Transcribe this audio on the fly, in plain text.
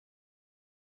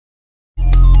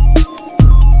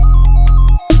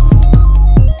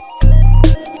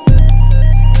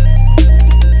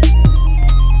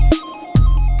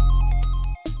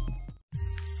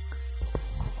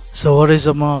So what is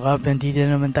up mga kap, nandito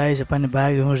naman tayo sa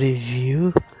panibagong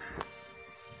review.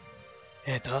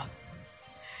 Ito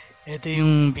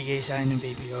yung bigay sa akin ng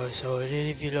baby ko. So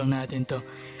re-review lang natin to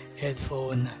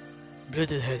headphone,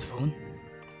 Bluetooth headphone.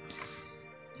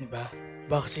 Diba?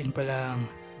 Box pa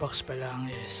lang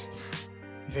is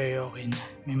very okay na.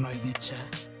 May magnet siya.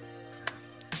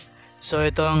 So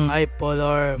ito ang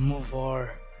iPolar Move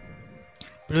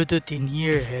 4 Bluetooth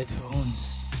in-ear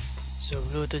headphones. So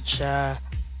Bluetooth siya.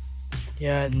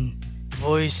 Yan,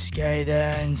 voice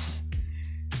guidance,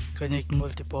 connect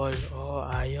multiple,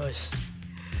 ayos.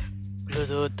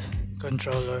 Bluetooth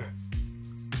controller.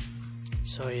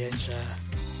 So yan siya.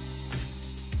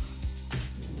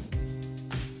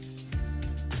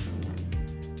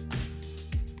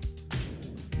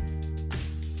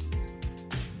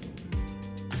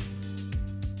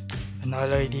 Ang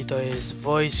nakalagay dito is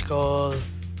voice call,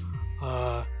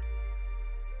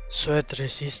 sweat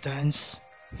resistance,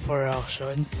 for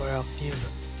action, for active,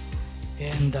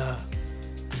 and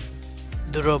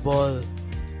durable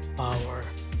power.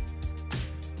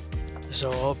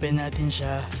 So open natin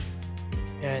siya.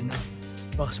 Yan,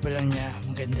 box pa lang niya,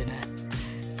 maganda na,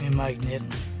 may magnet.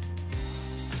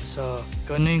 So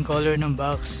kung ano yung color ng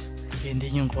box, yun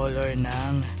din yung color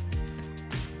ng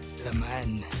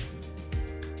laman.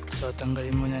 So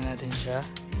tanggalin muna natin siya.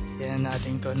 Tingnan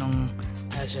natin kung anong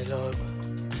nasa loob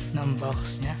ng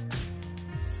box niya.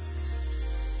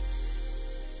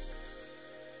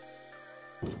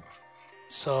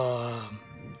 So,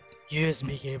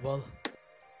 USB cable.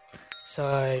 So,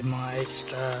 mga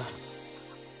extra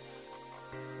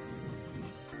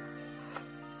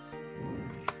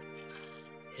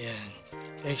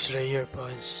extra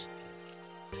earpods.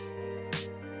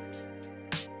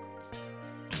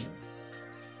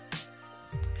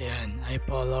 Yan,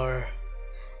 iPolar.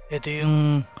 Ito yung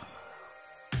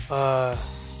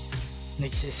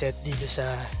nagsiset dito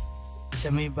sa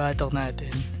may batok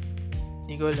natin.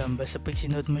 Hindi ko alam, basta pag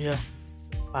sinuot mo siya,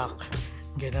 pak,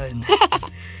 ganon.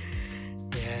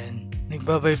 Yan,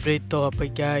 nagbabibrate to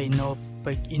kapag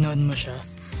pag inon mo siya.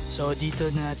 So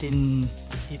dito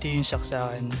yung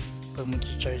saksakan pag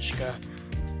mag-charge ka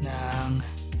ng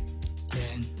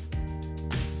yan.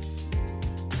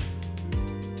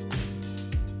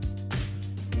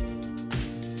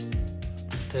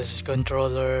 Tapos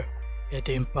controller, ito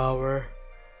yung power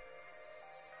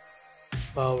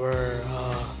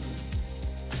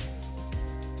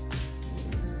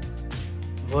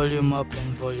volume up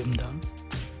and volume down.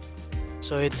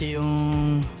 So ito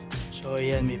yung, so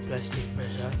ayan, may plastic pa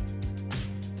siya.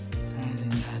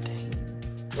 Tingnan natin.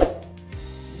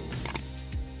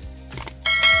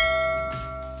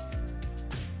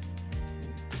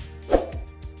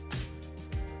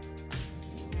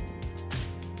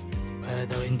 Para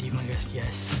daw hindi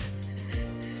magasgas.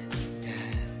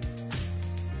 Yan.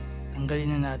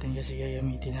 Tanggalin na natin kasi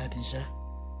gagamitin natin siya.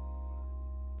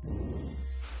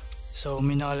 So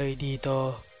may nakalagay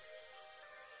dito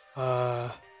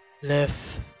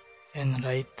left and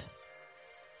right.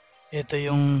 Ito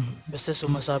yung basta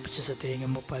sumasabit siya sa tenga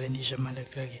mo para hindi siya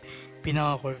malaglag.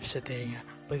 Pinaka-curve sa tenga.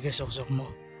 Pagkasuksok mo,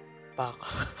 pak.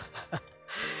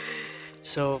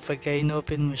 So pagka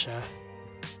in-open mo siya,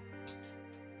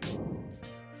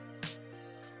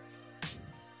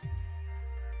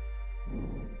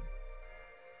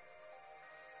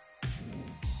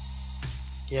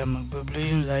 yan,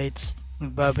 magbablue yung lights,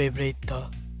 magbabibrate to.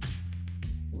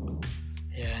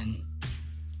 Ayan,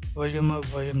 volume up,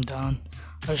 volume down.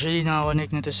 Actually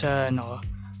nakakonect na to sa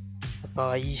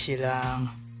napaka easy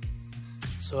lang,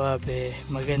 suabe,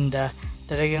 maganda.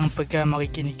 Talagang pagka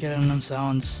makikinig ka lang ng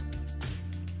sounds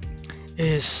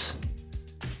is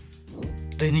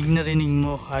rinig na rinig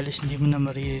mo, halos hindi mo na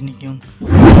maririnig yung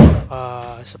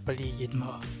sa paligid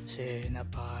mo kasi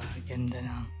napakaganda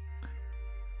ng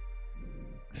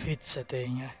fit sa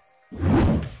tenga.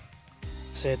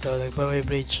 So ito,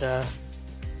 nagpa-vibrate siya.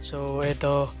 So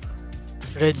ito,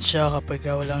 red siya kapag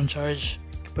walang charge.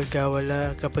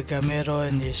 Kapag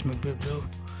meron is magbe-blue.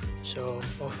 So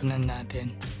off na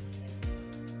natin.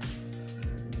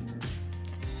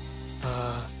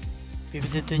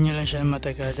 Pipindutin nyo lang siya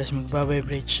matagal, tapos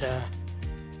magba-vibrate siya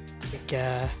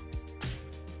pagka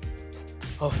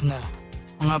off na.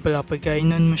 Nga pala, pagka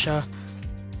inon mo siya,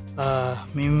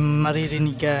 may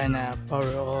maririnig ka na power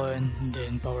on and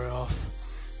then power off.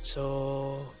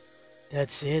 So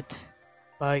that's it.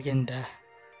 Paganda,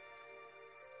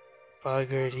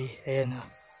 girly. Ayan o.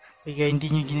 Pagka hindi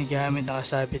nyo ginagamit,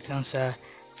 nakasabit lang sa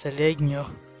leg nyo,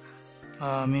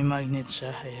 may magnet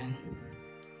siya. Ayan.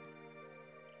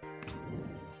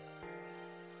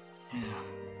 Ayan.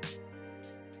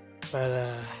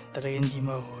 Para talaga hindi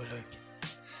mahulog.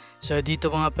 So dito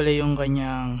pa nga pala yung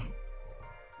kanyang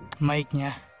mic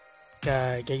niya.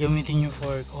 Gagamitin nyo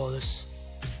for calls.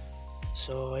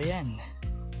 So ayan.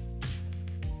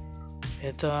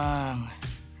 Ito ang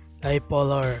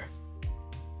bipolar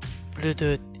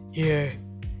Bluetooth ear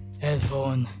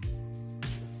headphone.